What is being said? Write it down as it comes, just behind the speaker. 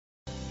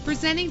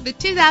Presenting the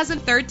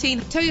 2013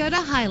 Toyota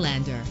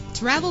Highlander.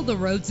 Travel the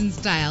roads in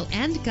style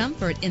and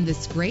comfort in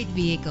this great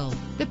vehicle.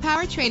 The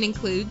powertrain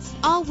includes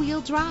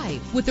all-wheel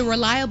drive with a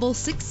reliable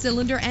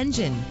 6-cylinder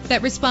engine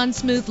that responds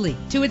smoothly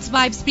to its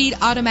 5-speed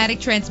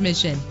automatic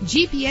transmission.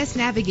 GPS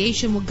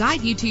navigation will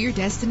guide you to your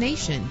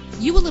destination.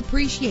 You will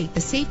appreciate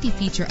the safety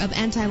feature of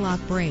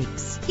anti-lock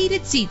brakes.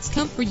 Heated seats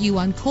comfort you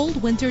on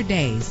cold winter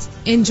days.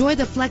 Enjoy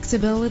the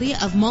flexibility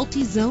of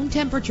multi-zone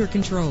temperature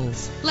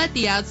controls. Let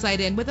the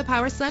outside in with a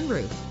power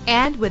sunroof.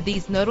 And with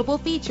these notable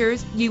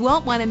features, you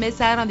won't want to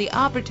miss out on the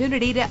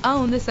opportunity to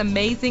own this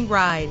amazing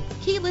ride.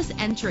 Keyless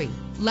entry,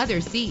 leather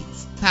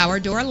seats, power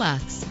door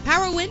locks,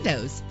 power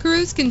windows,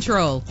 cruise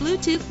control,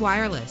 Bluetooth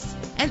wireless,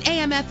 an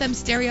AM/FM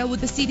stereo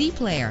with a CD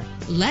player.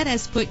 Let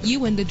us put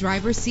you in the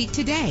driver's seat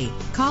today.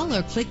 Call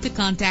or click to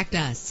contact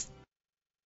us.